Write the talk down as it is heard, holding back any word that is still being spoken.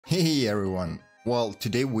Hey everyone, well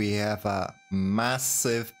today we have a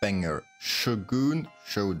massive banger, Shogun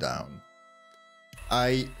Showdown.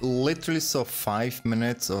 I literally saw 5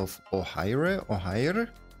 minutes of Ohaire,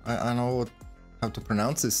 I don't know how to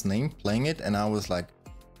pronounce his name, playing it, and I was like,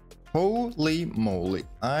 holy moly,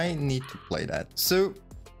 I need to play that. So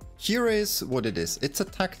here is what it is. It's a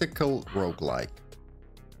tactical roguelike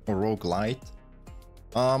or roguelite.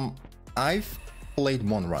 I've played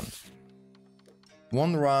one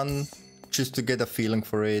run just to get a feeling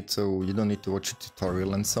for it, so you don't need to watch a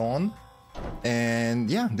tutorial and so on. And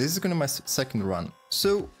yeah, this is gonna be my second run.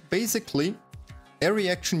 So basically every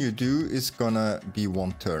action you do is gonna be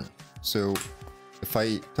one turn. So if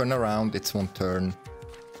I turn around, it's one turn.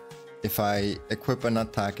 If I equip an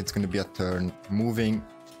attack, it's gonna be a turn, moving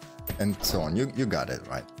and so on. You got it,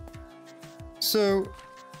 right? So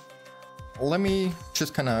let me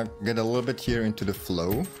just kind of get a little bit here into the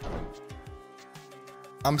flow.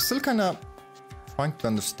 I'm still kind of trying to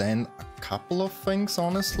understand a couple of things,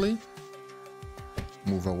 honestly.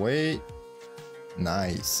 Move away.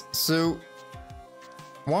 Nice. So,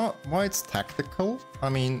 why it's tactical? I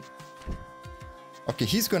mean, okay,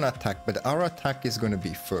 he's gonna attack, but our attack is gonna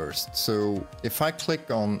be first. So, if I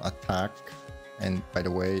click on attack, and by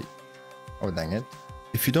the way, oh dang it.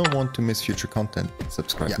 If you don't want to miss future content,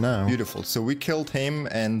 subscribe now. Beautiful. So we killed him,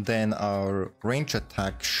 and then our range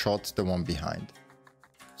attack shot the one behind.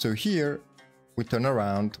 So here, we turn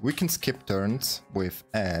around, we can skip turns with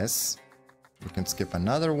S, we can skip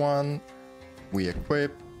another one, we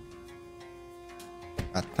equip,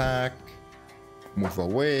 attack, move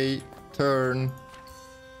away, turn,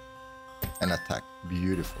 and attack.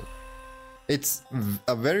 Beautiful. It's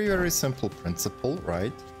a very, very simple principle,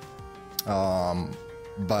 right?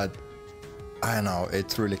 But I don't know,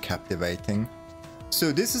 it's really captivating.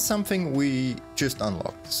 So this is something we just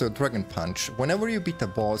unlocked. So Dragon Punch. Whenever you beat a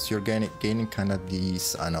boss, you're gaining kind of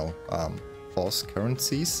these, I know, boss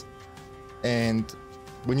currencies. And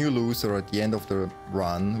when you lose, or at the end of the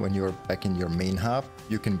run, when you're back in your main hub,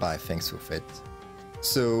 you can buy things with it.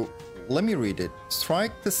 So let me read it.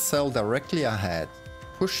 Strike the cell directly ahead,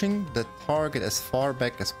 pushing the target as far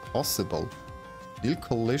back as possible. Deal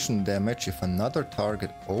collision damage if another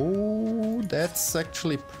target... Oh, that's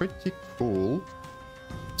actually pretty cool.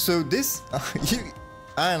 So this,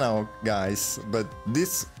 I don't know guys, but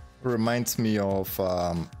this reminds me of,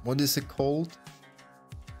 what is it called?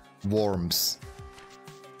 Worms.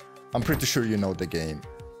 I'm pretty sure you know the game.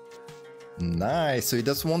 Nice, so it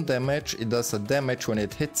does 1 damage, it does a damage when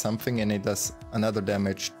it hits something, and it does another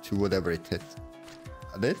damage to whatever it hit.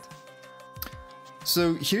 Got it?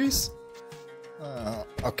 So here's,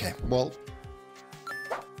 okay, well,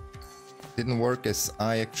 didn't work as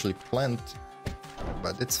I actually planned.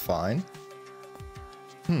 But it's fine.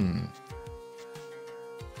 Can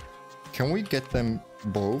we get them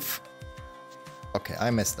both? Okay,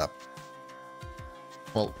 I messed up.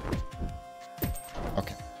 Well,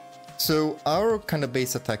 okay. So our kind of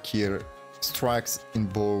base attack here strikes in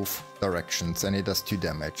both directions, and it does 2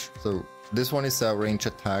 damage. So this one is a range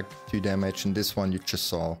attack, 2 damage, and this one you just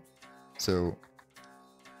saw. So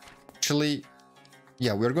actually,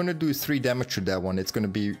 yeah, we're gonna do 3 damage to that one. It's gonna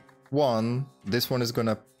be 1, this one is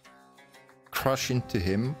gonna crush into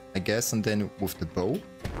him, I guess, and then with the bow.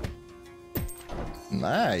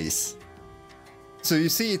 Nice. So you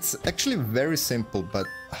see, it's actually very simple, but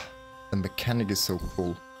the mechanic is so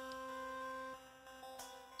cool.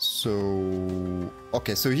 So,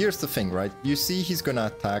 okay, so here's the thing, right? You see he's gonna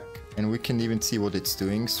attack, and we can even see what it's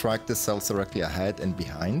doing. Strike the cells directly ahead and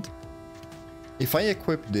behind. If I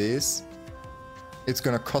equip this, it's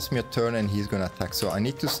gonna cost me a turn and he's gonna attack, so I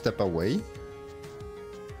need to step away.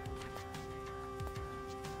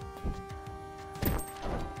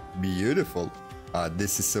 Beautiful.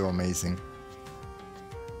 This is so amazing.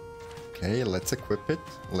 Okay, let's equip it.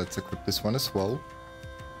 Let's equip this one as well.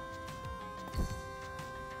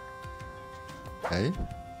 Okay.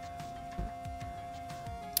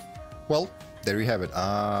 Well, there you have it.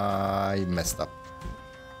 I messed up.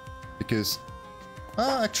 Because...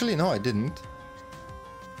 actually, no, I didn't.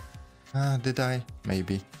 Did I?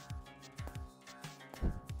 Maybe.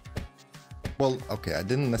 Well, okay, I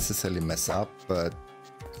didn't necessarily mess up, but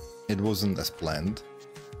it wasn't as planned.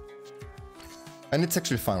 And it's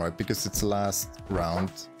actually fine, right? Because it's the last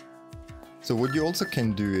round. So what you also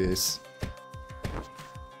can do is...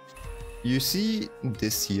 You see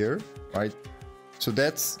this here, right? So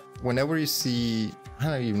that's whenever you see... I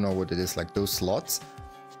don't even know what it is, like those slots.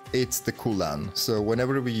 It's the cooldown. So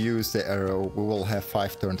whenever we use the arrow, we will have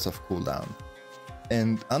 5 turns of cooldown.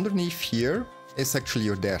 And underneath here is actually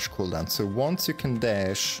your dash cooldown. So once you can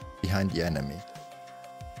dash behind the enemy.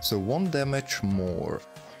 So 1 damage more.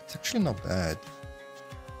 It's actually not bad.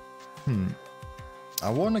 I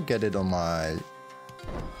want to get it on my...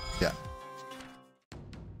 Yeah.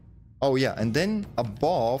 Oh yeah, and then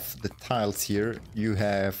above the tiles here, you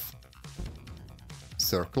have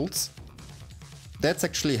circles. That's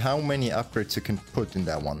actually how many upgrades you can put in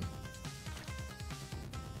that one.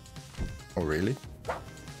 Oh, really?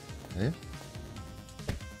 Okay.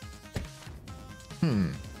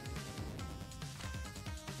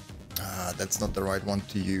 That's not the right one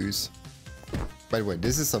to use. By the way,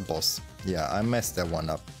 this is a boss. Yeah, I messed that one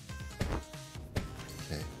up.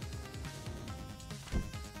 Okay.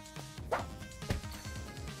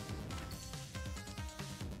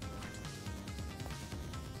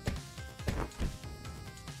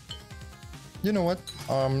 You know what?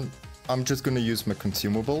 I'm just gonna use my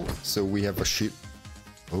consumable, so we have a shield.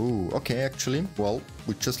 Oh, okay, actually, well,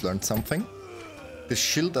 we just learned something. The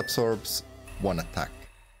shield absorbs 1 attack,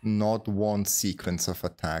 not 1 sequence of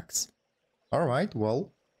attacks. Alright,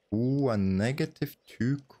 well, ooh, a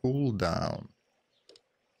 -2 cooldown.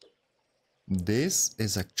 This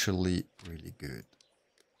is actually really good,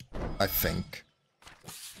 I think.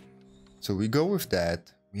 So we go with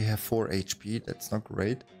that. We have 4 HP, that's not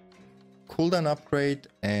great. Cooldown upgrade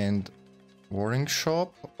and warring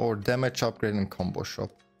shop, or damage upgrade and combo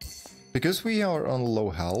shop. Because we are on low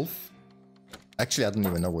health, actually I don't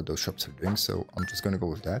even know what those shops are doing, so I'm just gonna go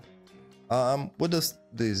with that. What does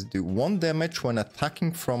this do? 1 damage when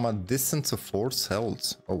attacking from a distance of 4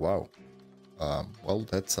 cells. Oh wow. Well,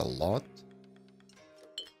 that's a lot.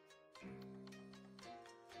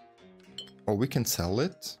 Oh, we can sell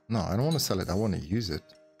it? No, I don't want to sell it, I want to use it.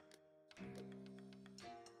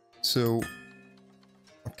 So,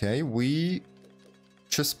 okay, we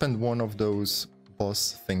just spent 1 of those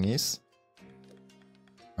boss thingies.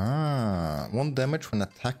 1 damage when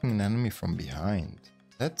attacking an enemy from behind.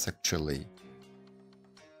 That's actually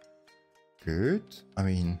good. I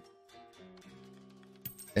mean,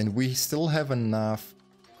 and we still have enough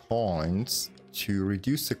coins to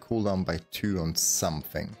reduce the cooldown by 2 on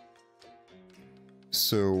something.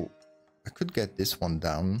 So I could get this one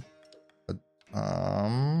down, but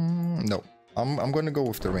no, I'm gonna go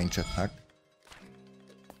with the range attack.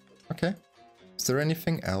 Okay, is there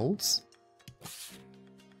anything else?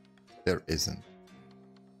 There isn't.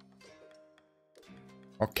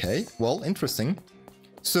 Okay, well, interesting.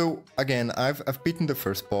 So again, I've beaten the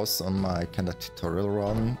first boss on my kind of tutorial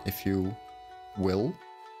run, if you will.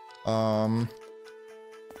 Alright.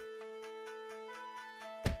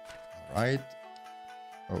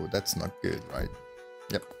 Oh, that's not good, right?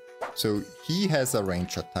 Yep. So he has a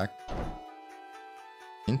range attack.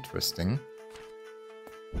 Interesting.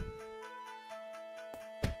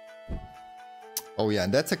 Oh yeah,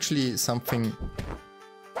 that's actually something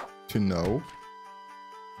to know.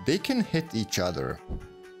 They can hit each other.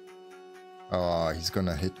 He's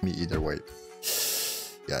gonna hit me either way.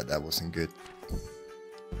 Yeah, that wasn't good.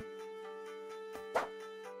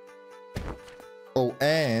 Oh,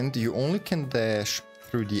 and you only can dash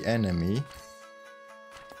through the enemy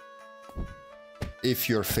if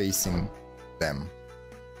you're facing them.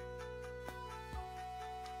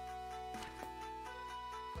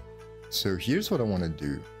 So here's what I want to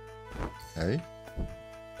do. Okay.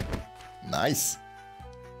 Nice.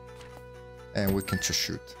 And we can just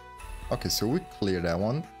shoot. Okay, so we clear that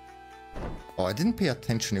one. Oh, I didn't pay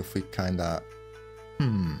attention if we kinda...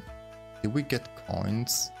 Did we get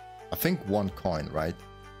coins? I think 1 coin, right?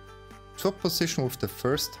 Swap position with the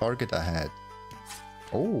first target I had.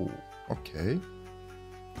 Oh, okay.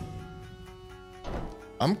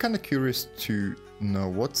 I'm kinda curious to know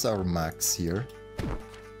what's our max here.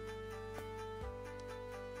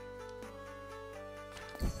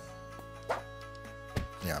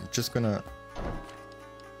 Yeah, I'm just gonna...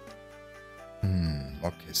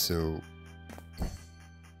 Okay, so...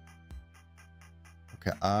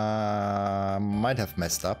 Okay, I might have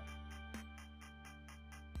messed up.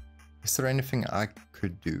 Is there anything I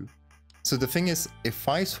could do? So the thing is, if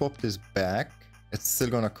I swap this back, it's still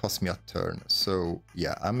gonna cost me a turn. So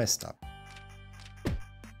yeah, I messed up.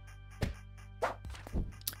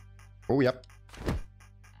 Oh, yep.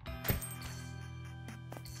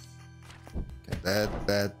 Okay,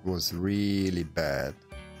 that was really bad.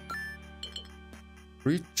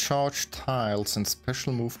 Recharge tiles and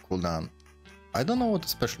special move cooldown. I don't know what the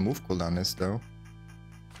special move cooldown is though.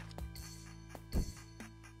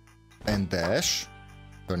 And dash.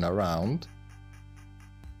 Turn around.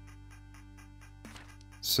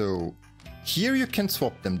 So here you can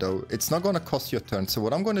swap them though. It's not gonna cost you a turn. So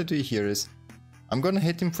what I'm gonna do here is I'm gonna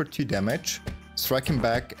hit him for 2 damage, strike him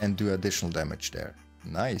back and do additional damage there.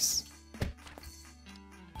 Nice.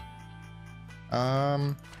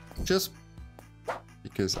 Just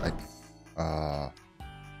because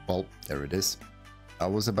well, there it is. I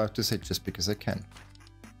was about to say just because I can.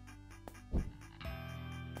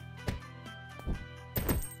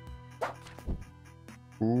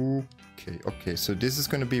 Okay, so this is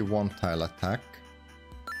going to be one tile attack.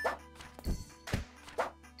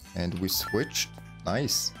 And we switched.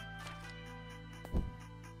 Nice.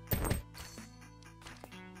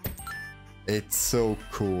 It's so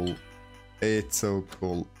cool. It's so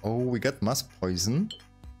cool. Oh, we got mass poison.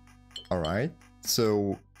 Alright.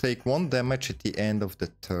 So take 1 damage at the end of the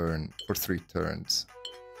turn for 3 turns.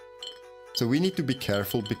 So we need to be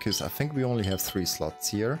careful because I think we only have 3 slots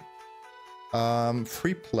here.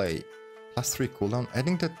 Free play. +3 cooldown.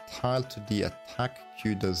 Adding the tile to the attack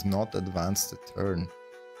queue does not advance the turn.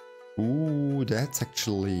 Ooh, that's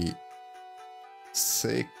actually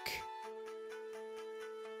sick.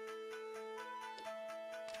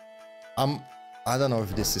 I don't know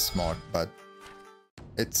if this is smart, but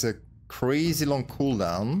it's a crazy long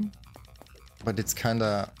cooldown, but it's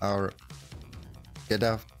kinda our get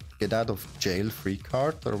out of jail free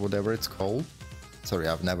card or whatever it's called. Sorry,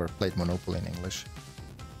 I've never played Monopoly in English.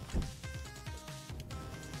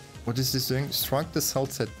 What is this doing? Strike the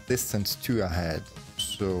cells at distance 2 ahead.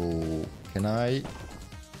 So can I?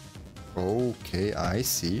 Okay, I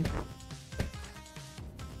see.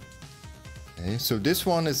 Okay, so this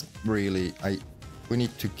one is really we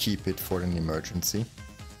need to keep it for an emergency.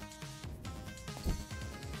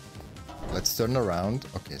 Let's turn around.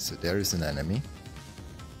 Okay, so there is an enemy.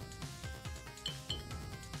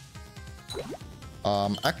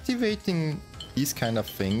 Activating these kind of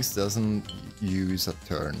things doesn't use a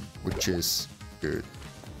turn, which is good.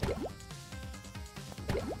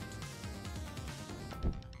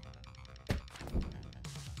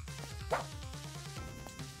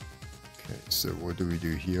 Okay, so what do we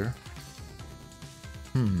do here?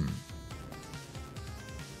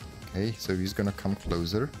 Okay, so he's gonna come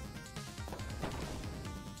closer.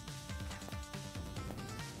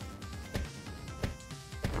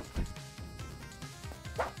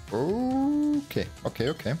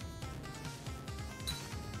 Okay.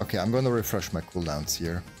 Okay, I'm gonna refresh my cooldowns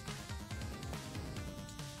here.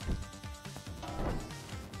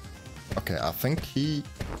 Okay, I think he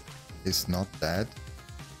is not dead.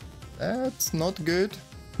 That's not good.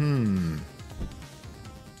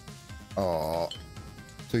 Oh.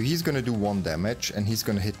 So he's gonna do 1 damage and he's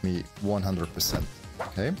gonna hit me 100%.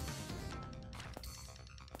 Okay.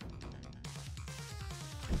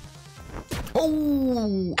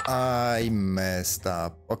 Oh, I messed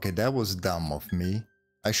up. Okay, that was dumb of me.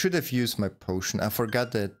 I should have used my potion. I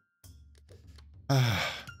forgot that...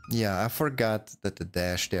 yeah, I forgot that the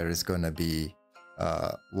dash there is gonna be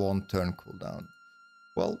 1 turn cooldown.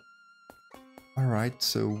 Well, alright,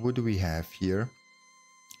 so what do we have here?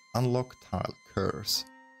 Unlock tile curse.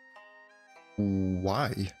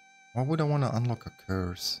 Why? Why would I want to unlock a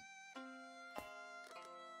curse?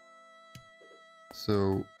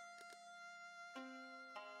 So...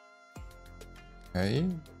 okay,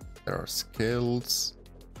 there are skills,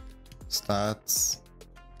 stats.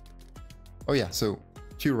 Oh yeah, so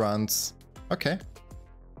 2 runs. Okay.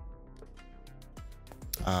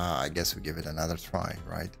 I guess we give it another try,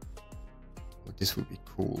 right? Oh, this would be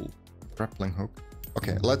cool. Grappling hook.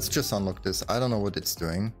 Okay, let's just unlock this. I don't know what it's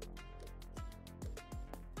doing.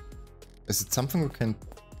 Is it something we can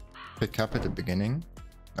pick up at the beginning?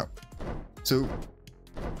 No. So,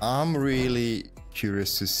 I'm really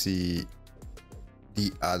curious to see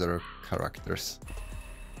the other characters.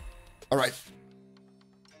 Alright.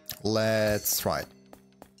 Let's try it.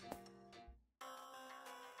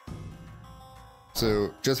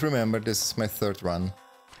 So, just remember, this is my 3rd run.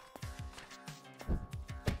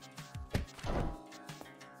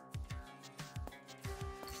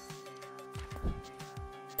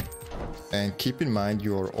 And keep in mind,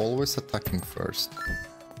 you are always attacking first.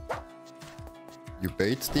 You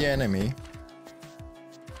bait the enemy.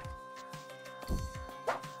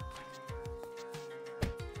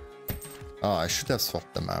 Oh, I should have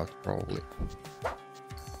swapped them out, probably.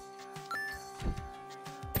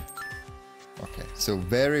 Okay, so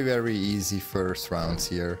very, very easy first rounds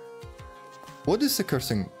here. What is the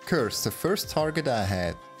cursing? Curse, the first target I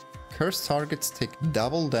had. Cursed targets take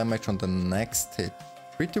double damage on the next hit.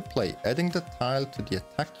 Free to play. Adding the tile to the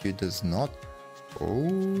attack queue does not.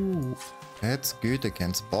 Oh, that's good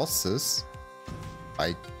against bosses,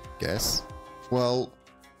 I guess. Well,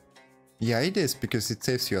 yeah, it is because it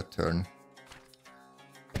saves you a turn.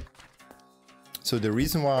 So the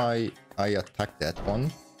reason why I attacked that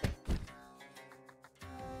one.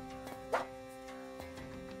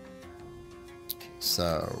 Okay,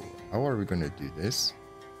 so How are we gonna do this?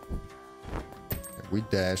 Okay, we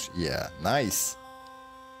dash. Yeah, nice.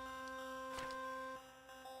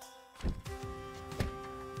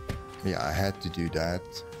 Yeah, I had to do that.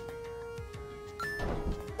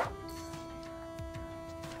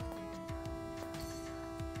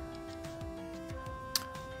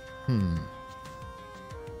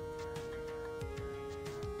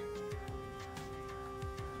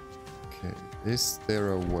 Okay, is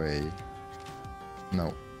there a way?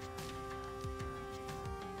 No.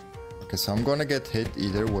 Okay, so I'm gonna get hit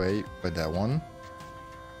either way by that one.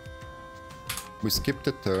 We skipped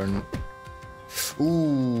a turn.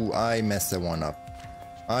 Ooh, I messed that one up.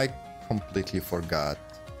 I completely forgot.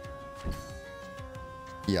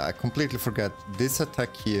 Yeah, I completely forgot. This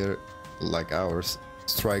attack here, like ours,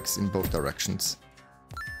 strikes in both directions.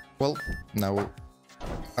 Well, now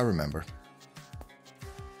I remember.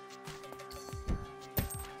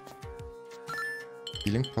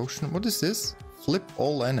 Healing potion. What is this? Flip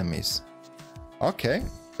all enemies. Okay,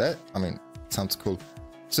 that, I mean, sounds cool.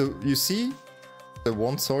 So you see the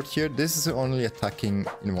one sword here, this is only attacking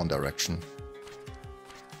in one direction.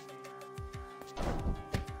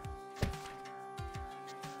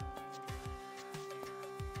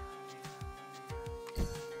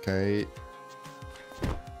 Okay.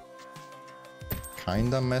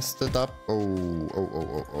 Kinda messed it up.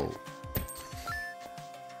 Oh.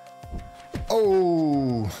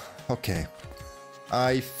 Oh, okay.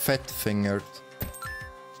 I fat-fingered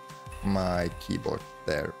my keyboard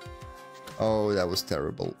there. Oh, that was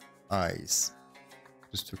terrible. Eyes.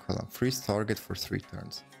 Just 2 column. Freeze target for 3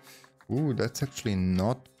 turns. Ooh, that's actually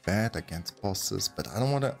not bad against bosses, but I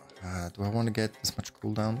don't want to... do I want to get this much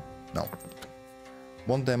cooldown? No.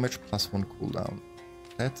 1 damage plus 1 cooldown.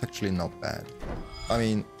 That's actually not bad. I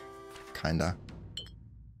mean, kinda.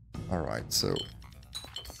 Alright, so...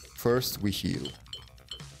 First we heal.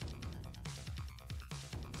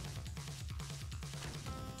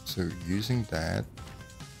 So using that...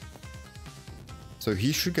 So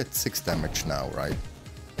he should get 6 damage now, right?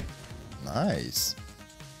 Nice.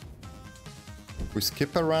 We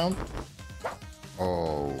skip around.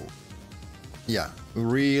 Oh. Yeah,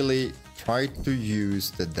 really try to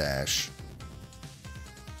use the dash.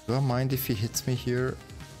 Do I mind if he hits me here?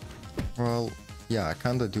 Well, yeah, I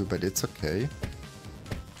kinda do, but it's okay.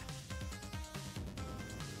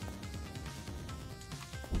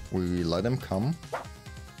 We let him come. I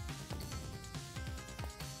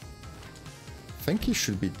think he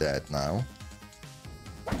should be dead now.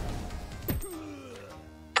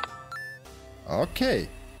 Okay.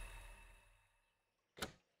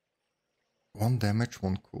 1 damage,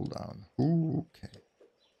 1 cooldown. Ooh, okay.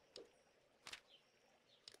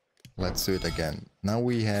 Let's do it again. Now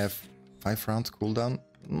we have 5 rounds cooldown.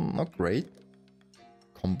 Not great.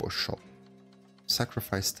 Combo shop.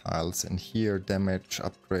 Sacrifice tiles, and here damage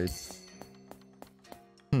upgrade.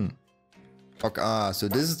 Okay, so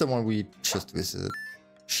this is the one we just visited.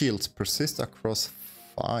 Shields persist across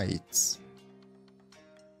fights.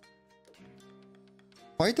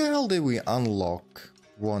 Why the hell did we unlock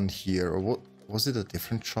one here? Or what was it, a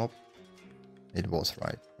different shop? It was,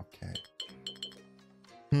 right. Okay.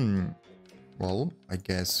 Well, I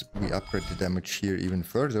guess we upgrade the damage here even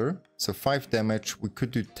further. So 5 damage, we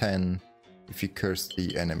could do 10 if you curse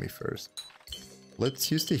the enemy first.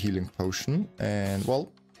 Let's use the healing potion and,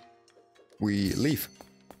 well, we leave.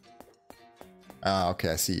 Ah, okay,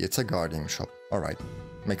 I see. It's a guardian shop. Alright.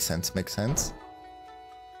 Makes sense, makes sense.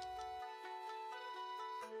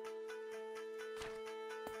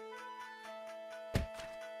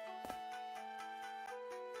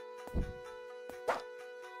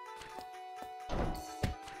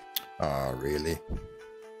 Ah, really?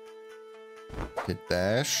 Okay,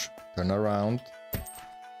 dash, turn around,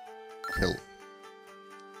 kill.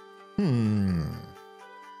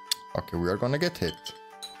 Okay, we are gonna get hit.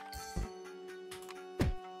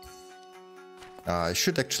 I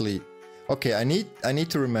should actually... Okay, I need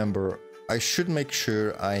to remember. I should make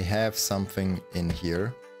sure I have something in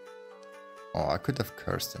here. Oh, I could have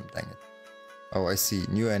cursed him, dang it. Oh, I see.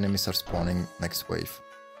 New enemies are spawning next wave.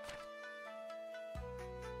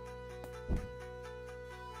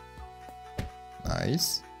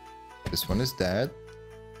 Nice. This one is dead.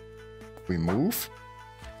 We move.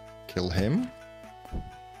 Kill him.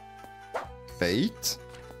 Bait.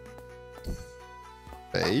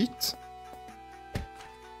 Bait.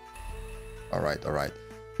 Alright, alright.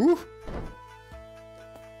 Woo!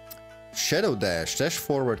 Shadow dash. Dash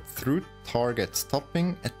forward through target,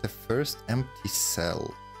 stopping at the first empty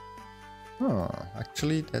cell. Oh,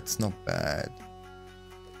 actually, that's not bad.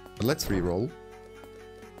 But let's reroll.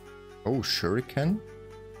 Oh, shuriken.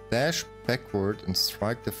 Dash backward and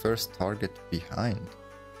strike the first target behind.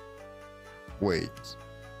 Wait.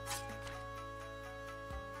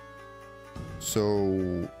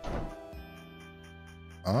 So...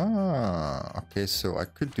 Ah, okay, so I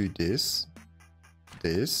could do this.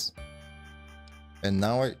 This. And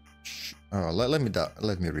now I... let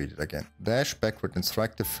me read it again. Dash backward and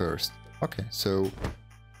strike the first. Okay, so...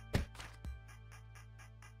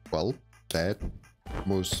 Well, that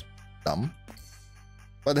was dumb.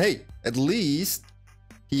 But hey, at least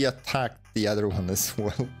he attacked the other one as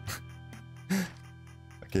well.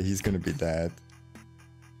 Okay, he's gonna be dead.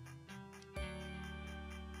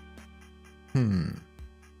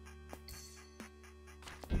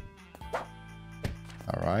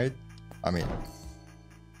 Alright. I mean...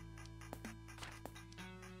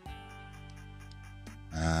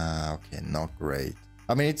 okay, not great.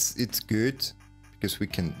 I mean, it's good because we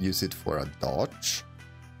can use it for a dodge.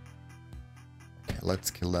 Okay,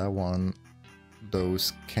 let's kill that one.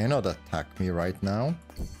 Those cannot attack me right now,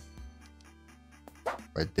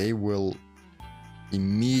 but they will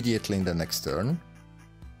immediately in the next turn.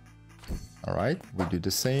 Alright, we do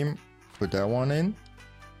the same. Put that one in.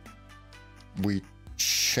 We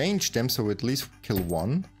change them so at least we kill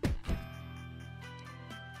one.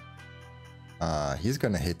 He's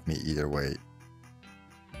gonna hit me either way.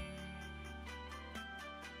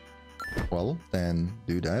 Well, then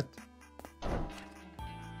do that.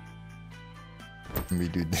 And we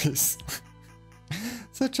do this.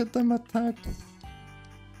 Such a dumb attack.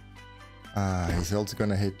 He's also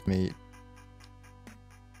gonna hit me.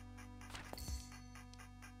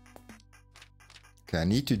 Okay, I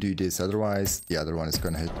need to do this, otherwise the other one is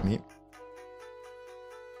gonna hit me.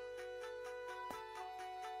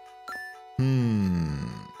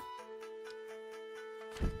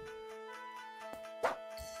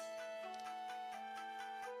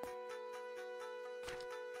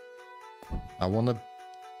 I wanna...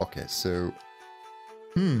 Okay, so...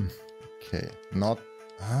 Okay, not...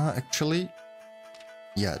 actually...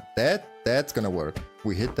 Yeah, that's gonna work.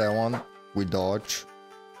 We hit that one, we dodge.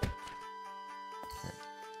 Okay.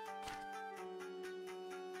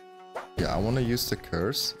 Yeah, I wanna use the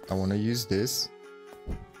curse. I wanna use this.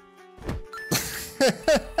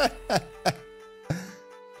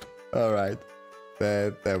 Alright,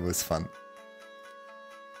 that was fun.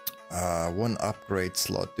 One upgrade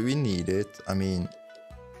slot. Do we need it? I mean,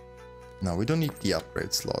 no, we don't need the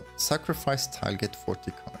upgrade slot. Sacrifice tile, get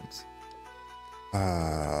 40 coins.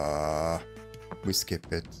 We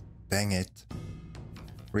skip it. Dang it.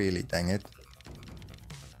 Really, dang it.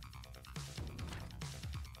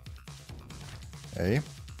 Okay.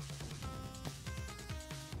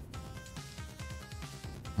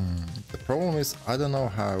 The problem is, I don't know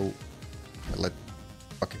how...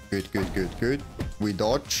 Okay, good. We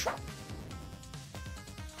dodge.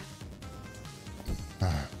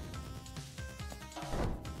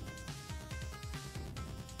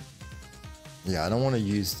 Yeah, I don't want to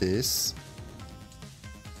use this.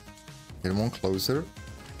 Get one closer.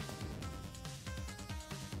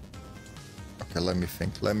 Okay, let me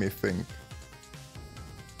think.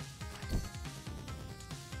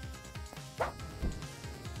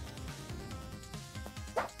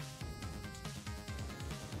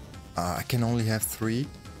 I can only have 3.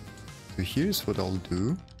 So here's what I'll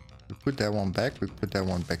do. We put that one back, we put that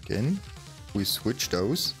one back in. We switch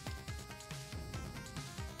those.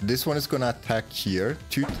 This one is gonna attack here,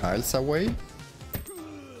 2 tiles away.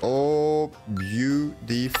 Oh,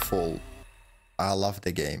 beautiful. I love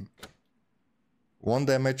the game. 1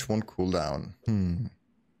 damage, 1 cooldown.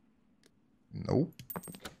 Nope.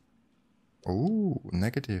 Oh,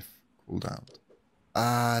 negative cooldown.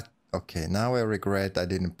 Okay, now I regret I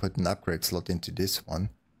didn't put an upgrade slot into this one.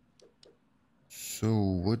 So,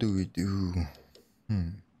 what do we do?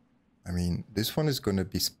 I mean, this one is gonna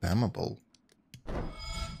be spammable.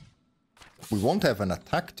 We won't have an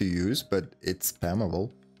attack to use, but it's spammable.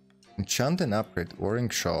 Enchant and upgrade,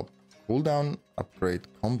 orange shop, cooldown, upgrade,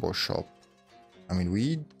 combo shop. I mean,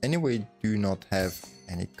 we anyway do not have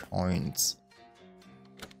any coins.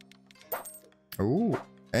 Oh,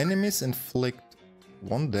 enemies inflict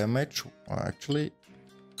 1 damage. Actually,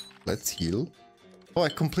 let's heal. Oh, I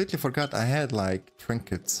completely forgot I had like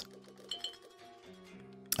trinkets.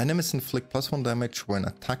 Enemies inflict +1 damage when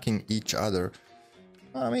attacking each other.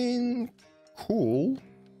 I mean, cool.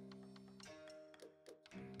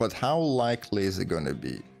 But how likely is it gonna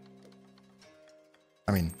be?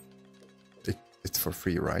 I mean, it's for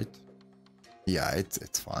free, right? Yeah,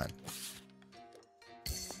 it's fine.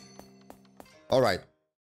 All right.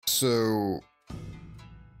 So,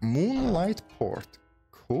 Moonlight Port,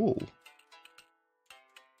 cool.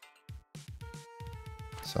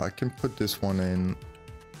 So I can put this one in.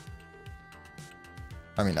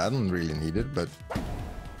 I mean, I don't really need it, but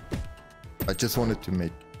I just wanted to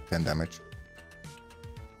make 10 damage.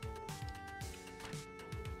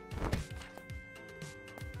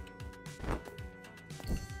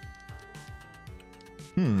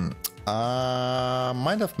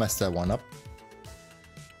 Might have messed that one up.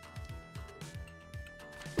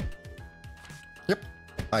 Yep,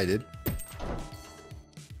 I did.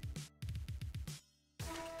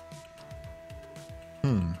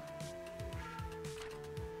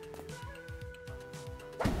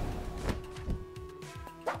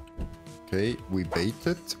 Okay, we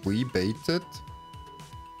baited, we baited.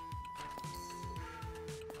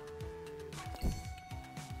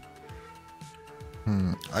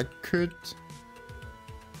 I could...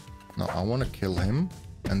 No, I want to kill him,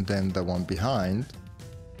 and then the one behind.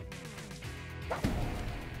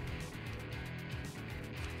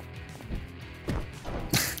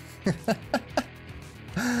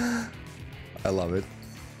 I love it.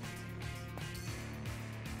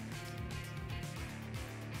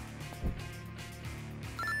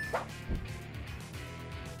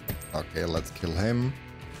 Okay, let's kill him.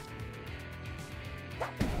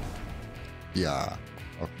 Yeah.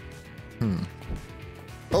 Okay.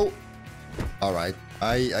 Oh! Alright.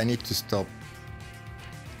 I need to stop.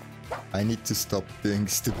 I need to stop doing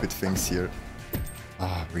stupid things here.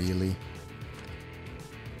 Ah, really?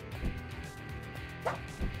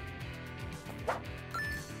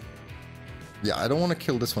 Yeah, I don't want to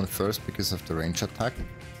kill this one first because of the range attack.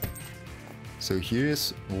 So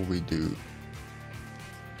here's what we do.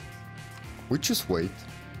 We just wait.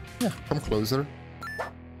 Yeah, come closer.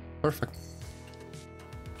 Perfect.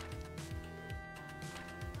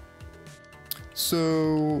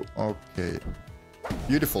 So, okay.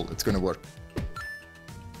 Beautiful, it's gonna work.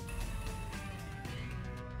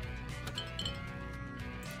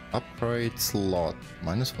 Upgrade slot.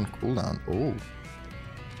 -1 cooldown. Oh.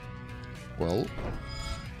 Well.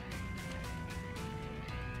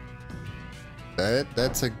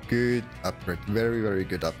 That's a good upgrade. Very, very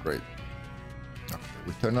good upgrade. Okay,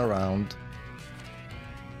 we turn around.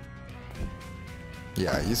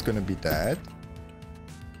 Yeah, he's gonna be dead.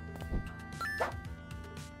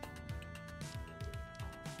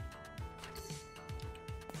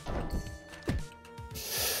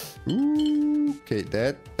 Ooh, okay,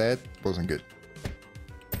 that wasn't good.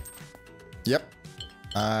 Yep,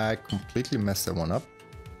 I completely messed that one up.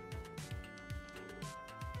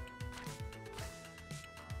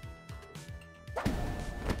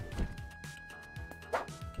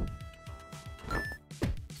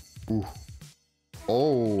 Ooh.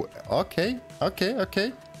 Oh, okay, okay,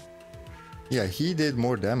 okay. Yeah, he did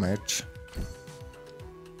more damage.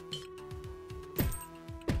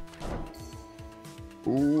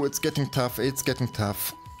 Ooh, it's getting tough, it's getting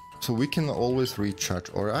tough. So we can always recharge,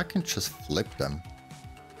 or I can just flip them.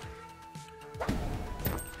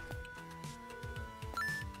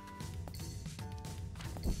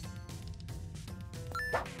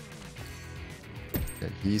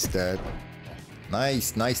 Okay, he's dead.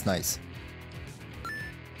 Nice, nice, nice.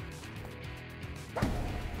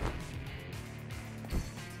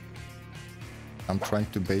 I'm trying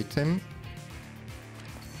to bait him.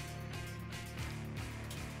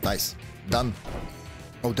 Nice. Done.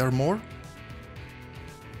 Oh, there are more?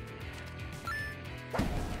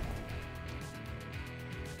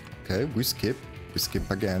 Okay, we skip. We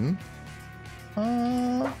skip again.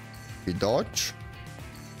 We dodge.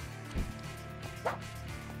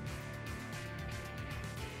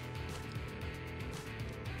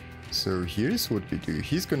 So here's what we do.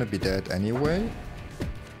 He's gonna be dead anyway.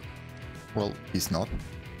 Well, he's not.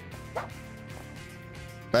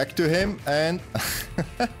 Back to him and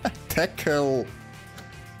tackle.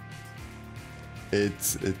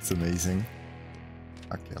 It's amazing.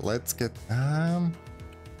 Okay, let's get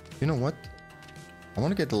you know what? I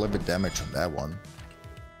want to get a little bit damage on that one.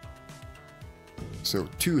 So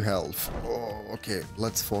 2 health. Oh, okay,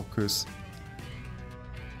 let's focus.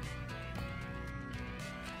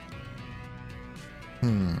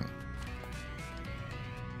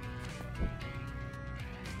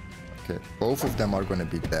 Okay, both of them are gonna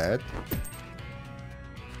be dead.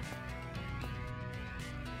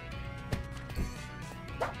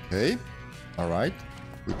 Okay, all right.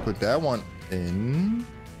 We put that one in.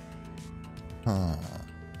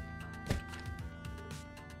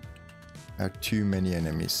 There are too many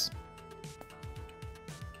enemies.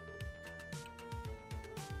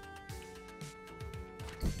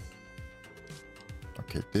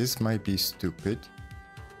 Okay, this might be stupid.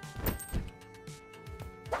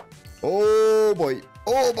 Oh boy!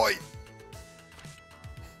 Oh boy!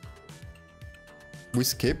 We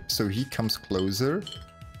skip, so he comes closer.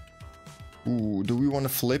 Ooh, do we want to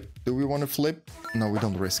flip? Do we want to flip? No, we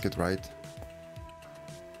don't risk it, right?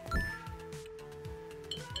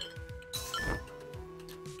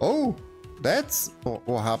 Oh, that's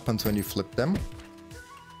what happens when you flip them.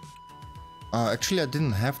 Actually, I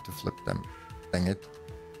didn't have to flip them. Dang it.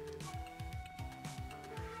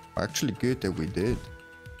 Actually, good that we did.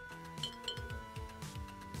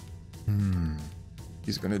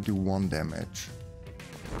 He's gonna do 1 damage.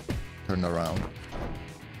 Turn around.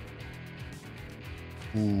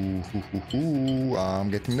 Ooh, I'm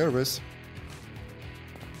getting nervous.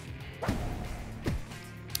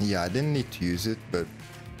 Yeah, I didn't need to use it, but...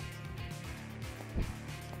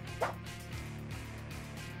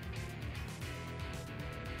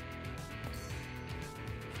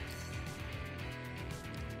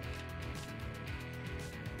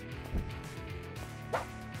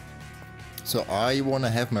 So I want to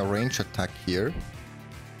have my range attack here.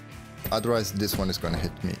 Otherwise this one is going to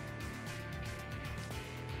hit me.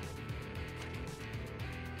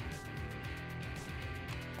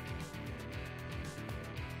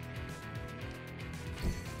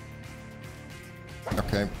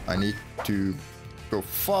 Okay, I need to go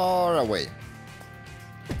far away.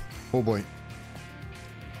 Oh boy.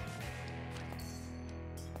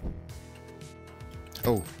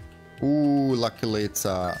 Oh. Ooh, luckily it's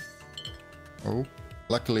a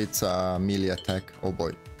melee attack. Oh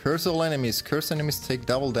boy. Curse all enemies. Curse enemies take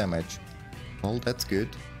double damage. Well, that's good.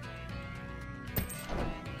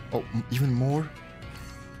 Oh, even more?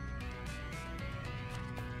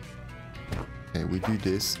 Okay, we do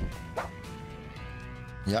this.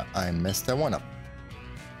 Yeah, I messed that one up.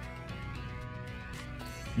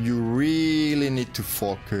 You really need to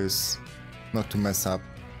focus not to mess up.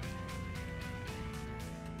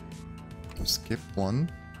 Skip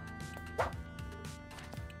one.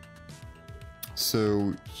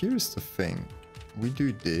 So here's the thing. We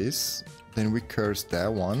do this, then we curse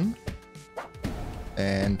that one,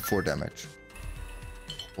 and 4 damage.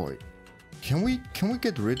 Boy, can we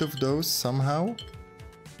get rid of those somehow?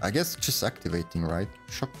 I guess just activating, right?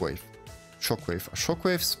 Shockwave. Shockwave. A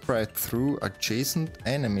shockwave spread through adjacent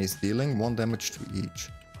enemies, dealing 1 damage to each.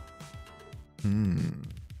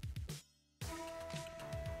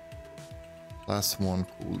 +1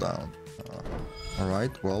 cooldown.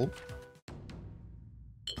 Alright, well.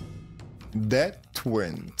 That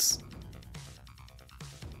twins.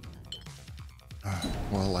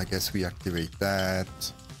 Well, I guess we activate that.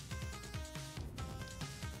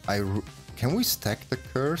 Can we stack the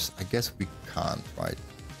curse? I guess we can't, right?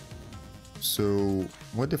 So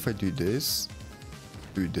what if I do this?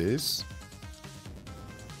 Do this.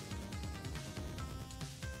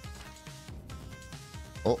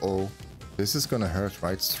 Uh-oh. This is gonna hurt,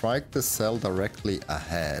 right? Strike the cell directly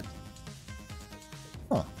ahead.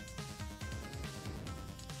 Huh.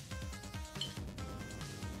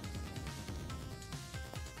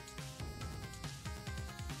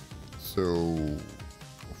 So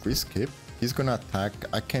if we skip, he's gonna attack.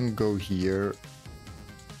 I can go here.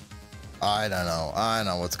 I don't know. I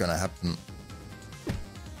know what's gonna happen.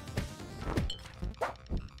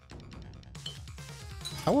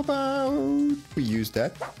 How about we use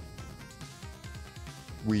that?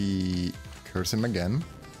 We curse him again.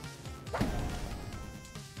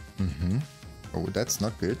 Oh, that's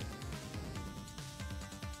not good.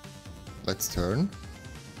 Let's turn.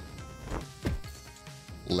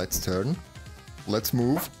 Let's turn. Let's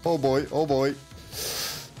move. Oh boy, oh boy.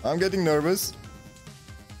 I'm getting nervous.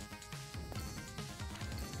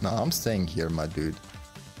 No, I'm staying here, my dude.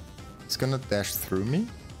 He's gonna dash through me.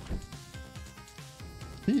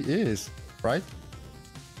 He is, right?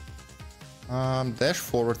 Dash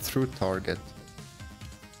forward through target.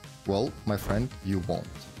 Well, my friend, you won't.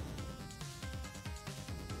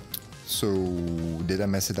 So, did I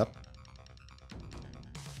mess it up?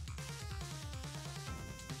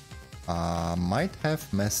 Might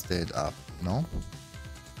have messed it up, no?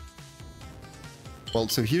 Well,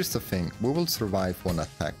 so here's the thing. We will survive 1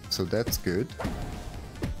 attack, so that's good.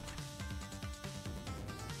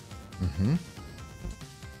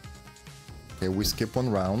 Okay, we skip 1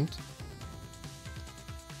 round.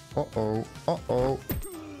 Uh-oh, uh-oh.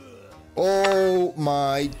 Oh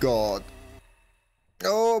my god.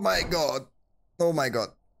 Oh my god. Oh my god.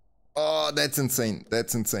 Oh, that's insane.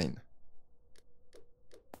 That's insane.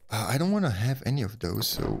 I don't want to have any of those,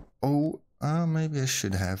 so... Oh, maybe I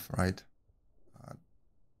should have, right?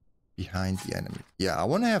 Behind the enemy. Yeah, I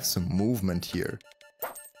want to have some movement here.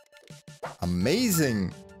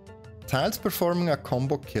 Amazing! Tiles performing a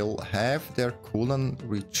combo kill have their cooldown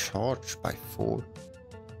recharged by 4.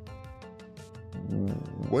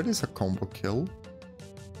 What is a combo kill?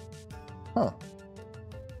 Huh.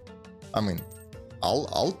 I mean,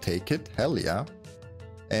 I'll take it. Hell yeah.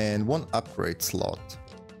 And one upgrade slot.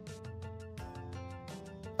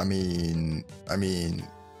 I mean,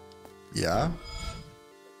 yeah.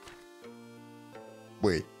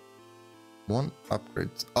 Wait. One upgrade.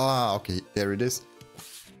 Ah, okay, there it is.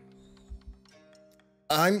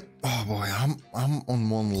 Oh boy, I'm on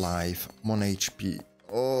 1 life, 1 HP.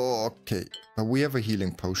 Oh, okay. But we have a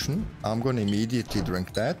healing potion. I'm gonna immediately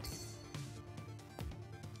drink that.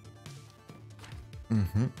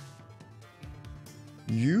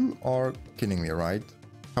 You are kidding me, right?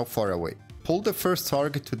 How far away? Pull the first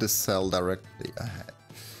target to the cell directly ahead.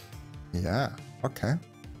 Yeah, okay.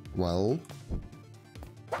 Well.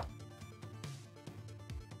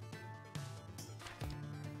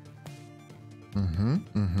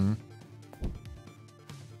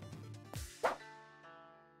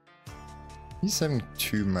 He's having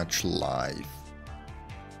too much life.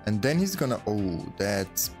 And then he's gonna... Oh,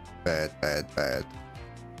 that's bad.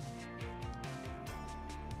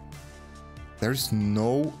 There's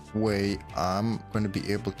no way I'm gonna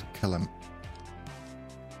be able to kill him.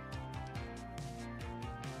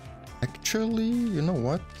 Actually, you know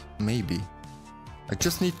what? Maybe. I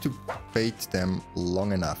just need to bait them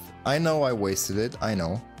long enough. I know I wasted it, I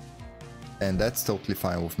know. And that's totally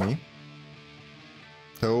fine with me.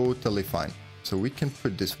 Totally fine. So we can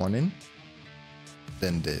put this one in.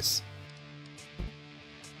 Then this.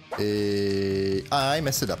 I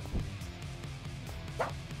messed it up.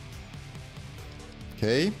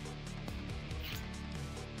 Okay.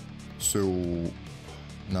 So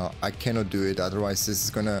no, I cannot do it. Otherwise,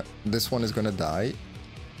 this one is gonna die.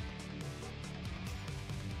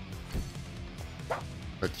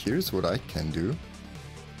 But here's what I can do.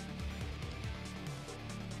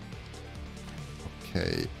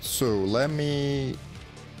 Okay, so let me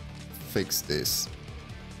fix this.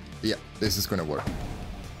 Yeah, this is gonna work.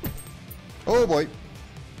 Oh boy.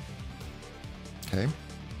 Okay.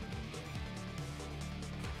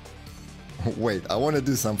 Wait, I want to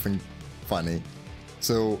do something funny.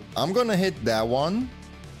 So I'm gonna hit that one,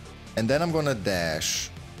 and then I'm gonna dash.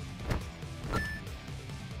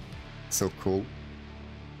 So cool.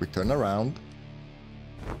 We turn around.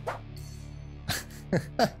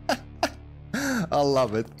 I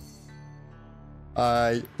love it.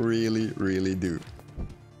 I really, really do.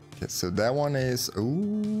 Okay, so that one is...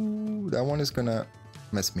 Ooh, that one is gonna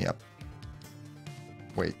mess me up.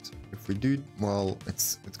 Wait, if we do... Well,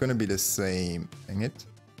 it's gonna be the same. Dang it.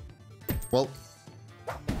 Well...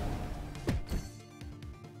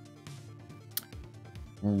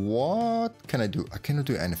 What can I do? I cannot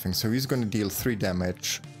do anything. So he's gonna deal 3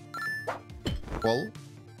 damage. Well...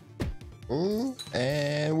 Oh,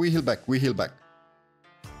 and we heal back.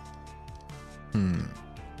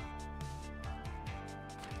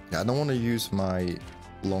 Yeah, I don't want to use my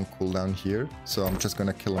long cooldown here, so I'm just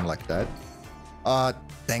gonna kill him like that. Ah,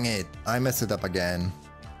 dang it. I messed it up again.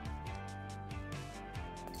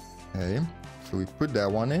 Okay, so we put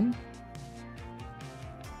that one in.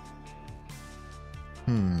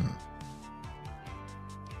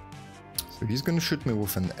 So he's gonna shoot me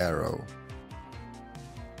with an arrow.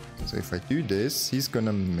 So if I do this, he's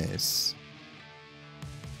gonna miss.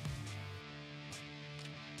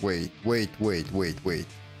 Wait.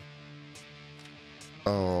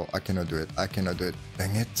 Oh, I cannot do it.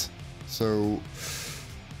 Dang it. So...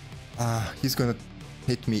 he's gonna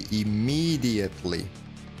hit me immediately.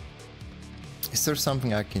 Is there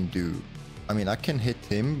something I can do? I mean, I can hit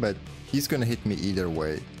him, but he's gonna hit me either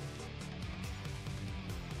way.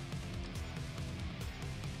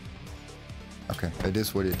 Okay, it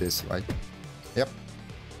is what it is, right? Yep.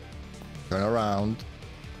 Turn around.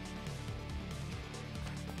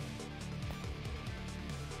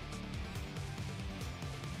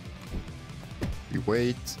 We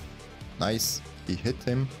wait. Nice. He hit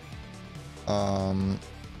him. Oh,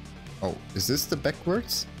 is this the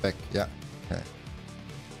backwards? Back, yeah. Okay.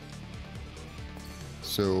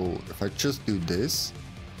 So if I just do this.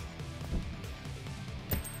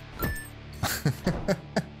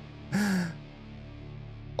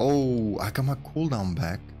 Oh, I got my cooldown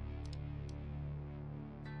back.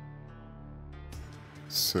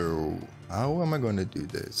 So how am I gonna do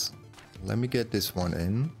this? Let me get this one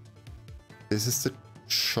in. This is the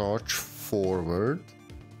charge forward.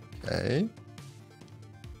 Okay.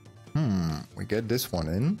 We get this one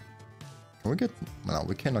in. Can we get... No,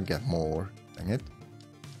 we cannot get more. Dang it.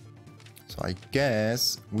 So I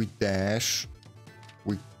guess we dash,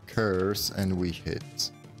 we curse, and we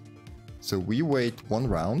hit. So we wait 1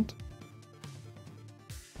 round.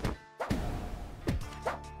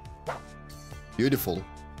 Beautiful.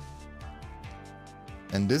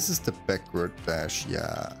 And this is the backward dash.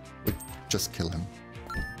 Yeah, we just kill him.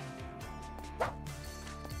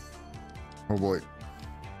 Oh boy.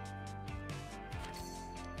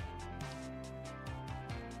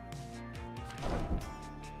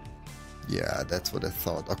 Yeah, that's what I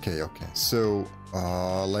thought. Okay, okay. So,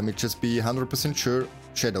 let me just be 100% sure.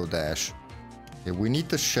 Shadow dash. Okay, we need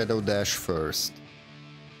the shadow dash first.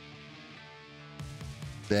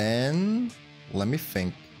 Then, let me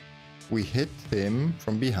think. We hit him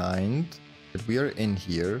from behind, but we are in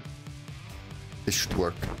here. This should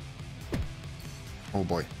work. Oh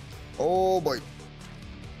boy. Oh boy.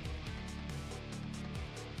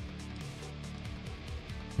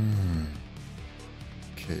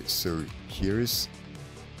 Okay, so here is...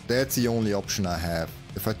 That's the only option I have.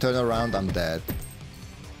 If I turn around, I'm dead.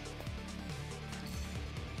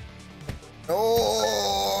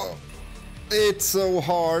 Oh! It's so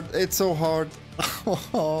hard. It's so hard.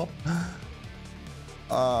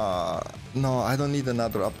 No, I don't need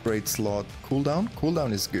another upgrade slot. Cooldown?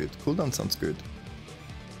 Cooldown is good. Cooldown sounds good.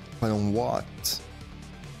 But on what?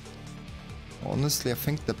 Honestly, I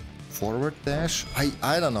think the forward dash?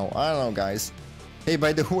 I don't know. I don't know, guys. Hey,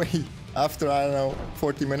 by the way, after, I don't know,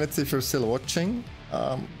 40 minutes, if you're still watching,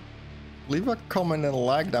 leave a comment and a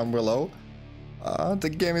like down below. The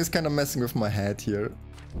game is kind of messing with my head here.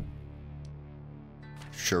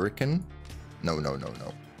 Shuriken? No, no, no,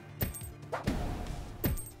 no.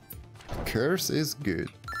 Curse is good.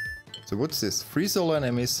 So what's this? Freeze all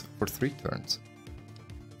enemies for 3 turns.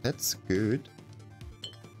 That's good.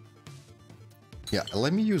 Yeah,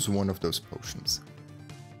 let me use one of those potions.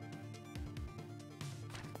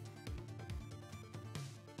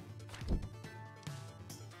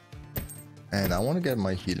 And I want to get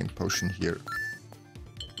my healing potion here.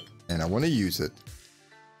 And I want to use it.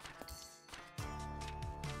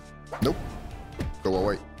 Nope. Go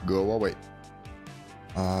away. Go away.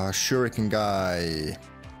 Shuriken guy.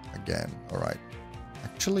 Again. Alright.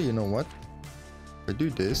 Actually, you know what? If I do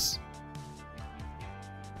this...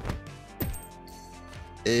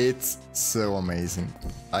 It's so amazing.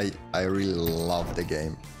 I really love the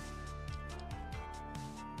game.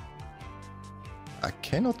 I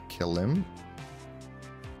cannot kill him.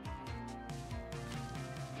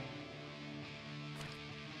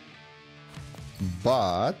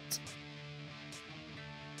 But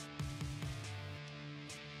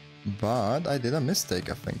I did a mistake,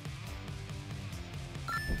 I think.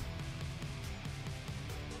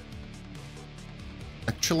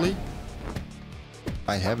 Actually,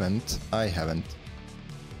 I haven't. I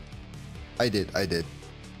did.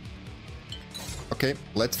 Okay,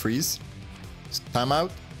 let's freeze. Time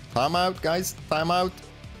out. Time out, guys. Time out.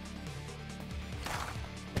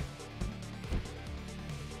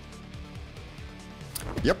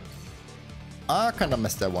 Yep. I kind of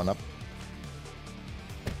messed that one up.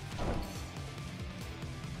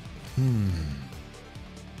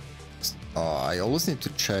 I always need to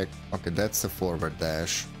check. Okay, that's the forward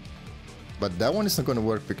dash. But that one is not going to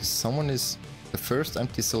work because someone is the first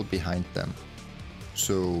empty cell behind them.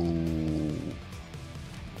 So...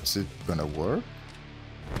 Is it gonna work?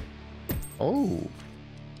 Oh.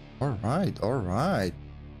 Alright, alright.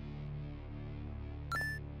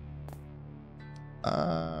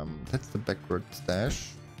 That's the backward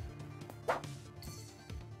dash.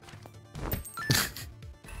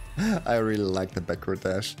 I really like the backward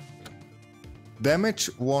dash. Damage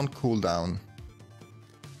 1 cooldown.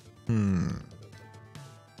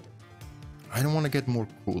 I don't want to get more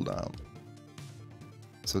cooldown.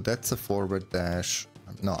 So that's a forward dash.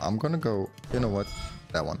 No, I'm gonna go... You know what?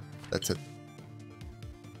 That one. That's it.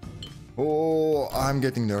 Oh, I'm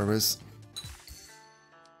getting nervous.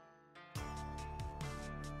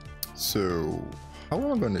 So, how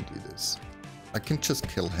am I gonna do this? I can just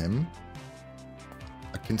kill him.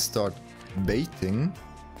 I can start baiting.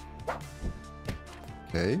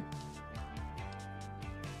 Okay.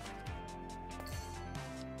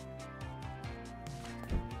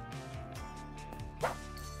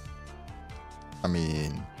 I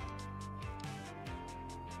mean...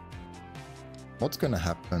 What's gonna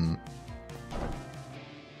happen?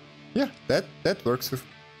 Yeah, that works with...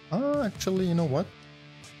 actually, you know what?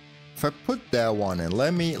 If I put that one in,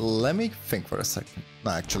 let me think for a second.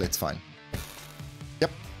 No, actually, it's fine.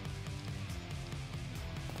 Yep.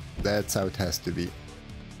 That's how it has to be.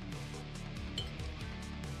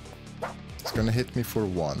 It's gonna hit me for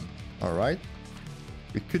 1. Alright.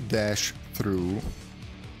 We could dash through.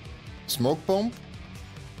 Smoke bomb?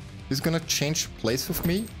 He's gonna change place with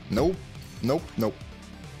me? Nope. Nope, nope.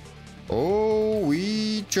 Oh,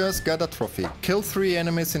 we just got a trophy. Kill 3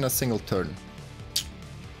 enemies in a single turn.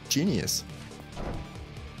 Genius.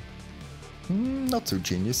 Not so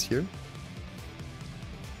genius here.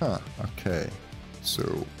 Huh, okay.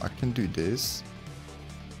 So I can do this.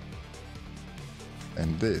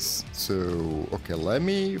 And this. So, okay, let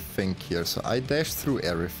me think here. So I dash through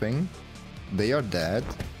everything. They are dead.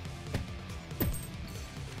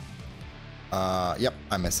 Yep,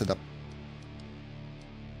 I messed it up.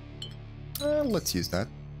 Let's use that.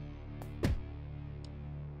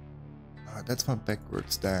 That's my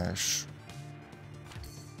backwards dash.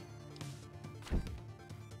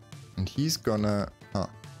 And he's gonna... Huh.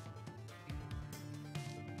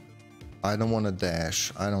 I don't want to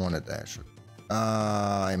dash. I don't want to dash.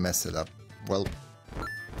 I messed it up. Well...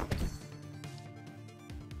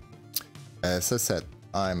 As I said,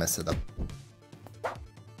 I messed it up.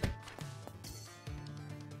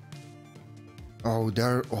 Oh,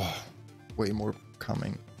 there are way more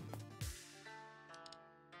coming.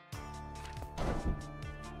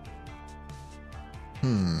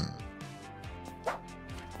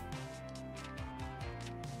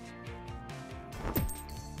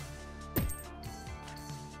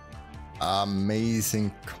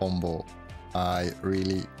 Amazing combo. I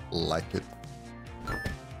really like it.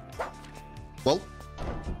 Well,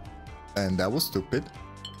 and that was stupid.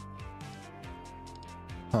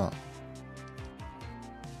 Huh.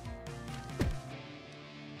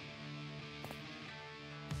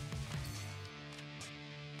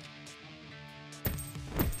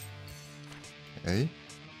 Okay.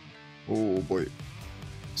 Oh boy.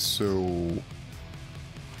 So...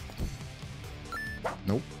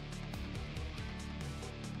 Nope.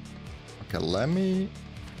 Okay, let me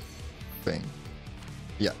think.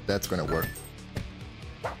 Yeah, that's gonna work.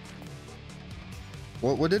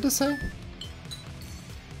 What did I say?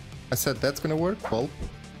 I said that's gonna work? Well.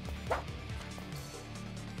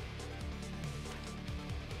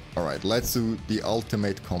 Alright, let's do the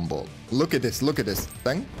ultimate combo. Look at this,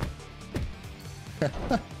 Bang.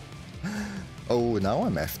 Oh, now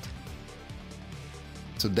I'm effed.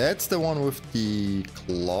 So that's the one with the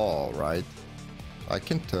claw, right? I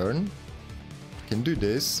can turn, can do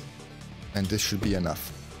this, and this should be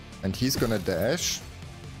enough. And he's gonna dash.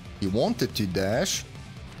 He wanted to dash.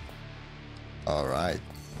 Alright,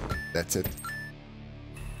 that's it.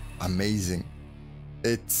 Amazing.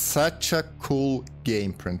 It's such a cool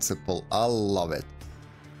game principle. I love it.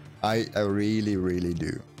 I really, really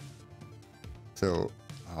do. So,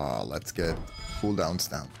 let's get cooldowns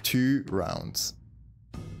down. 2 rounds.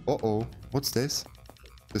 Uh-oh, what's this?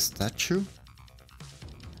 The statue?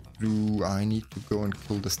 Do I need to go and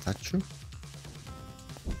kill the statue?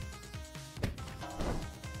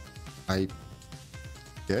 I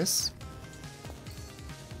guess.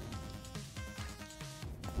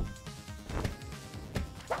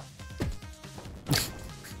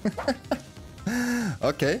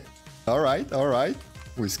 Okay, alright.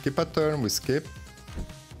 We skip a turn, we skip.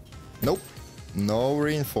 Nope, no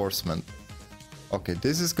reinforcement. Okay,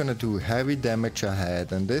 this is gonna do heavy damage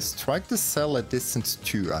ahead, and this strike the cell at distance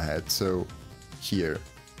 2 ahead, so here.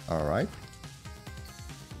 Alright.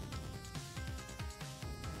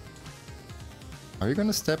 Are you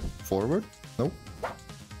gonna step forward? Nope.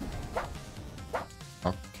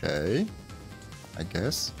 Okay. I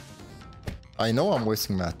guess. I know I'm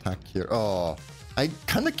wasting my attack here. Oh, I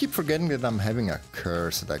kinda keep forgetting that I'm having a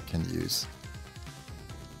curse that I can use.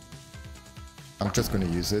 I'm just gonna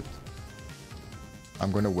use it.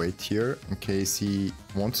 I'm gonna wait here in case he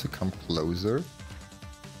wants to come closer.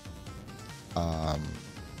 I'm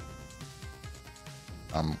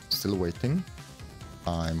still waiting.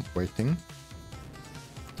 I'm waiting.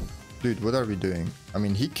 Dude, what are we doing? I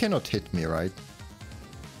mean, he cannot hit me, right?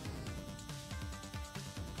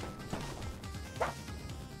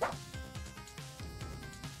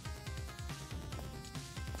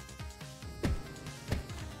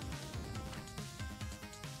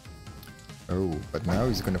 Oh, but now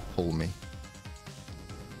he's gonna pull me.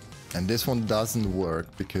 And this one doesn't work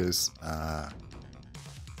because...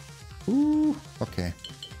 Ooh, okay.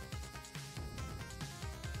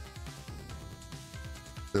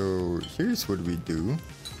 So here's what we do.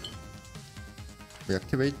 We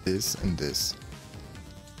activate this and this.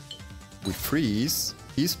 We freeze.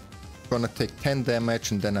 He's gonna take 10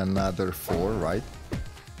 damage and then another 4, right?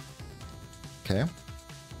 Okay.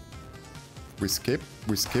 We skip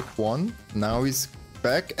 1. Now he's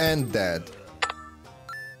back and dead.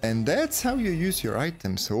 And that's how you use your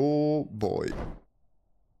items. Oh boy.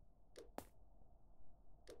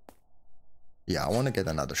 Yeah, I want to get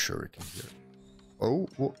another shuriken here. Oh,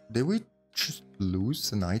 did we just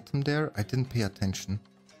lose an item there? I didn't pay attention.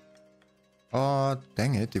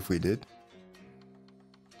 Dang it if we did.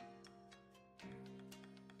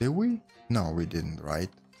 Did we? No, we didn't,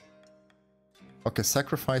 right? Okay,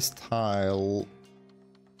 sacrifice tile.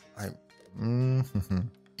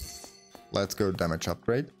 Let's go damage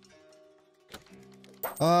upgrade.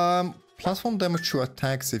 Plus 1 damage to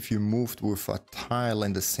attacks if you moved with a tile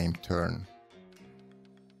in the same turn.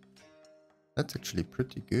 That's actually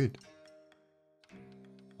pretty good.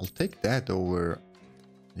 I'll take that over...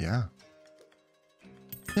 Yeah.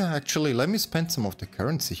 Yeah, actually, let me spend some of the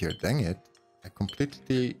currency here. Dang it. I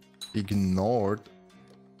completely ignored...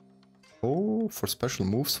 Oh, for special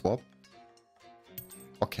move swap.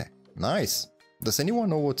 Okay, nice. Does anyone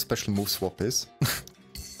know what special move swap is?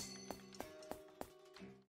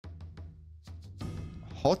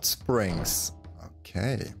 Hot springs.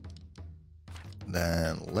 Okay.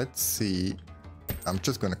 Then let's see. I'm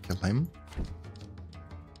just gonna kill him.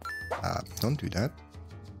 Don't do that.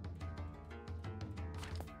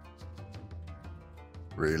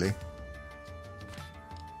 Really?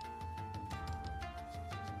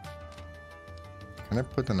 Can I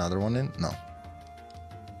put another one in? No.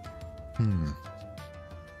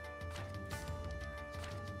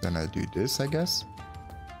 Then I do this, I guess.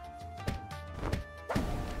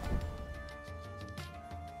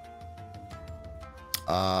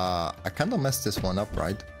 I kinda messed this one up,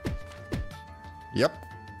 right? Yep.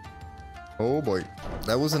 Oh boy.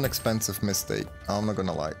 That was an expensive mistake. I'm not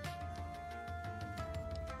gonna lie.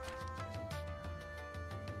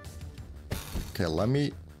 Okay, let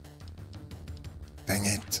me... Dang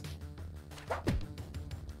it.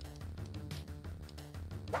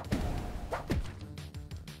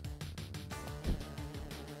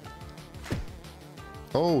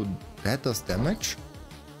 Oh, that does damage?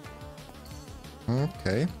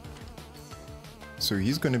 Okay. So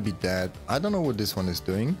he's gonna be dead. I don't know what this one is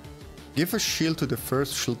doing. Give a shield to the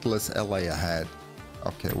first shieldless ally ahead.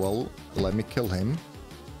 Okay, well, let me kill him.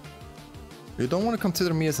 You don't want to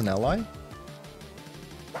consider me as an ally?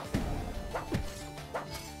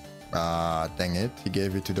 Ah, dang it. He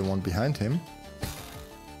gave it to the one behind him.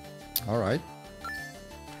 Alright.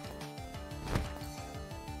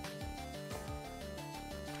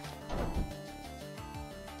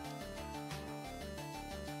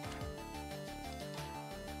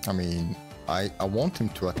 I mean, I want him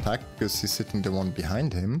to attack because he's sitting the one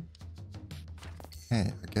behind him.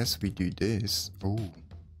 Okay, I guess we do this. Oh.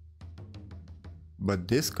 But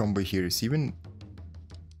this combo here is even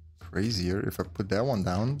crazier. If I put that one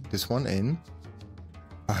down, this one in.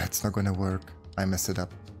 Ah, it's not gonna work. I messed it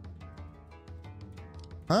up.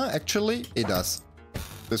 Huh? Actually, it does.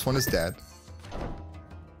 This one is dead.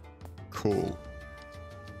 Cool.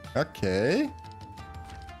 Okay.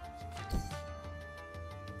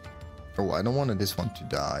 Oh, I don't want this one to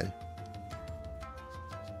die.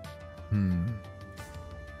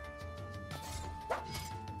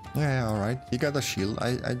 Yeah, alright. He got a shield.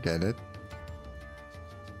 I get it.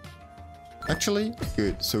 Actually,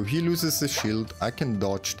 good. So he loses the shield. I can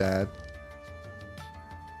dodge that.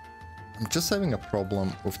 I'm just having a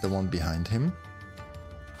problem with the one behind him.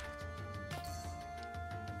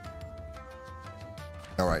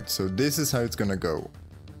 Alright, so this is how it's gonna go.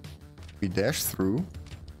 We dash through.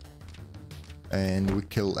 And we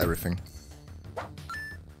kill everything.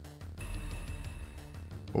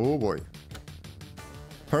 Oh boy.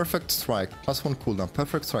 Perfect strike. +1 cooldown.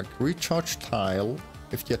 Perfect strike. Recharge tile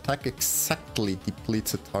if the attack exactly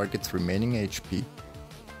depletes a target's remaining HP.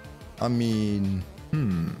 I mean...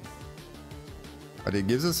 But it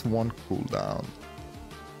gives us 1 cooldown.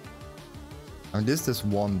 And this does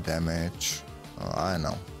 1 damage. I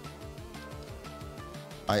know.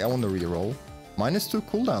 I want to reroll. -2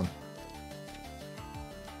 cooldown.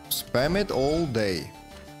 Spam it all day.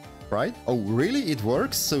 Right? Oh, really? It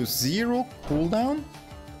works? So 0 cooldown?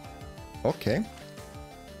 Okay.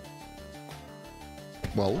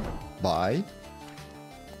 Well, bye.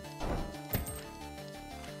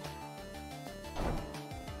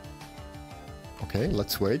 Okay,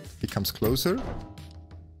 let's wait. He comes closer.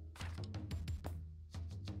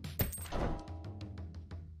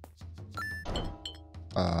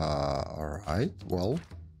 Alright, well.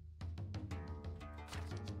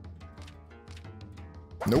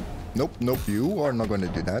 Nope, nope, nope, you are not going to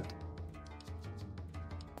do that.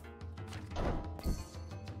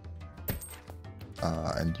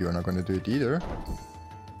 And you're not going to do it either.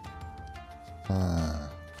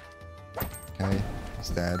 Okay, he's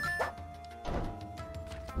dead.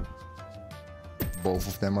 Both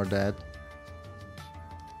of them are dead.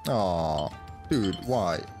 Aw, dude,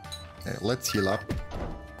 why? Okay, let's heal up.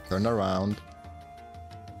 Turn around.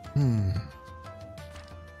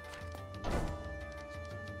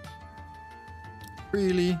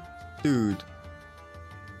 Really? Dude.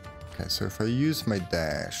 Okay, so if I use my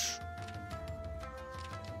dash...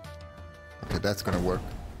 Okay, that's gonna work.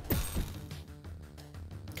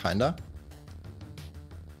 Kinda.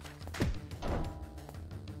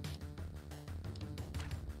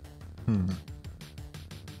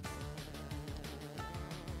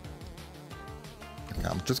 Okay,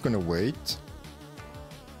 I'm just gonna wait.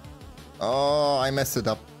 Oh, I messed it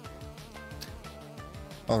up.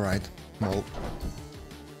 Alright, well.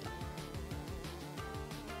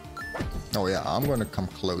 Oh yeah, I'm gonna come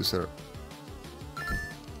closer.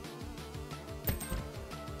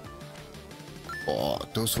 Oh,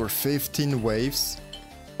 those were 15 waves.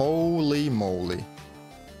 Holy moly.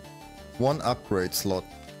 One upgrade slot.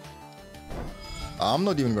 I'm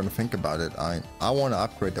not even gonna think about it. I want to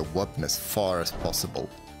upgrade the weapon as far as possible.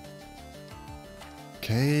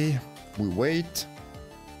 Okay, we wait.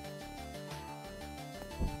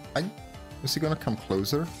 Is he gonna come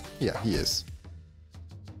closer? Yeah, he is.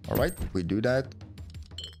 Alright, we do that.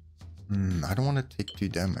 I don't want to take 2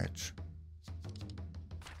 damage.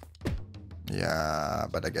 Yeah,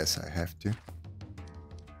 but I guess I have to.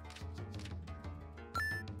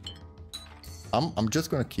 I'm just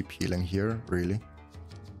gonna keep healing here, really.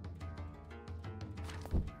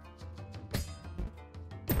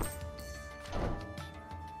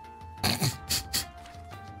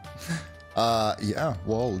 Yeah,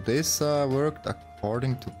 well, this worked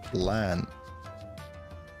according to plan.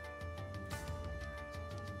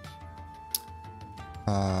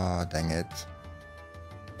 Dang it.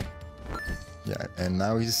 Yeah, and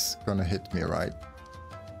now he's gonna hit me, right?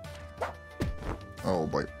 Oh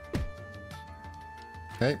boy.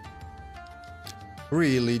 Okay.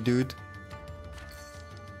 Really, dude?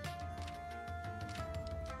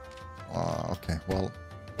 Okay, well.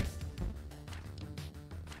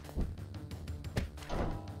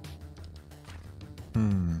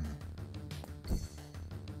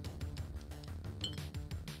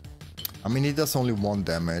 I mean, he does only 1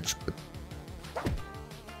 damage, but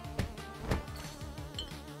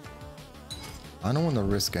I don't want to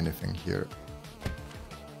risk anything here.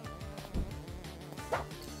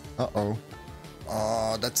 Uh-oh.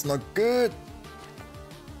 Oh, that's not good.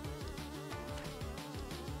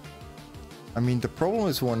 I mean, the problem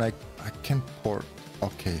is when I can port.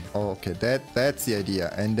 Okay, oh, okay, that's the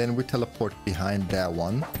idea. And then we teleport behind that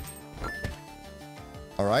one.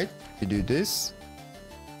 All right, we do this.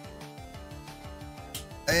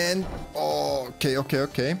 And, oh,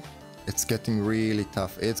 okay. It's getting really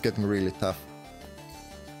tough.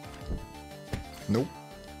 Nope.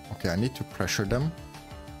 Okay, I need to pressure them.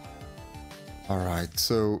 All right,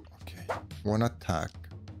 so, okay, 1 attack.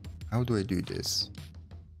 How do I do this?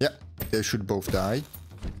 Yeah, they should both die.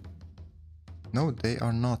 No, they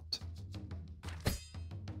are not.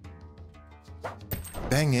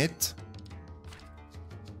 Dang it.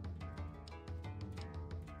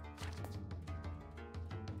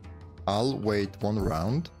 I'll wait 1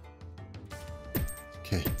 round.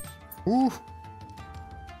 Okay. Ooh.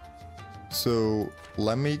 So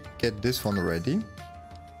let me get this one ready.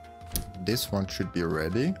 This one should be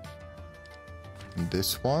ready.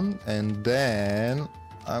 This one, and then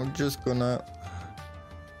I'm just gonna.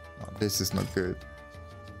 Oh, this is not good.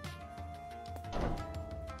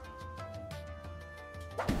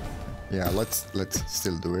 Yeah, let's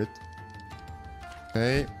still do it.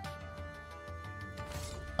 Okay.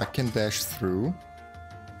 I can dash through.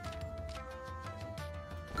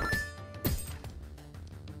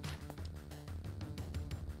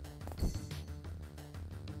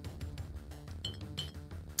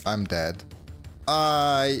 I'm dead.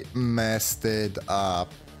 I messed it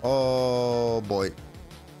up. Oh boy.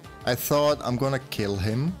 I thought I'm gonna kill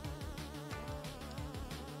him.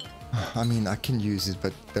 I mean, I can use it,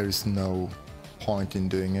 but there is no point in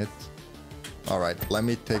doing it. Alright, let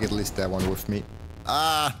me take at least that one with me.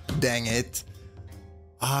 Ah, dang it.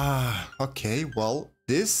 Okay, well,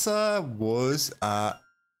 this was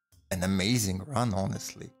an amazing run,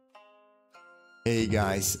 honestly. Hey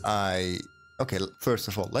guys, okay, first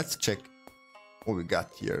of all, let's check what we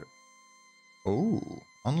got here. Oh,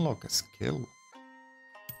 unlock a skill.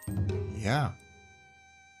 Yeah.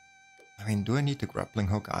 I mean, do I need a grappling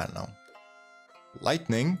hook? I don't know.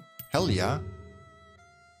 Lightning? Hell yeah.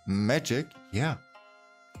 Magic? Yeah.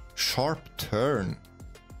 Sharp turn.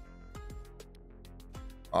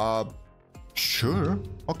 Sure.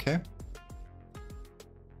 Okay.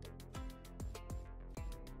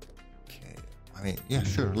 Okay. I mean, yeah,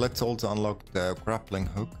 sure. Let's also unlock the grappling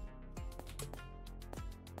hook.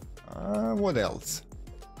 What else?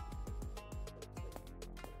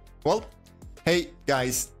 Well, hey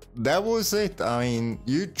guys, that was it. I mean,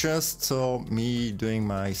 you just saw me doing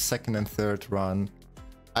my second and third run.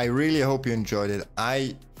 I really hope you enjoyed it.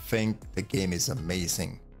 I think the game is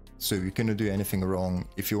amazing. so you cannot do anything wrong.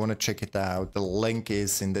 If you want to check it out, the link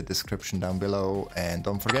is in the description down below. And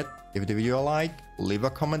don't forget, give the video a like, leave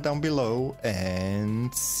a comment down below,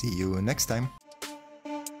 and see you next time.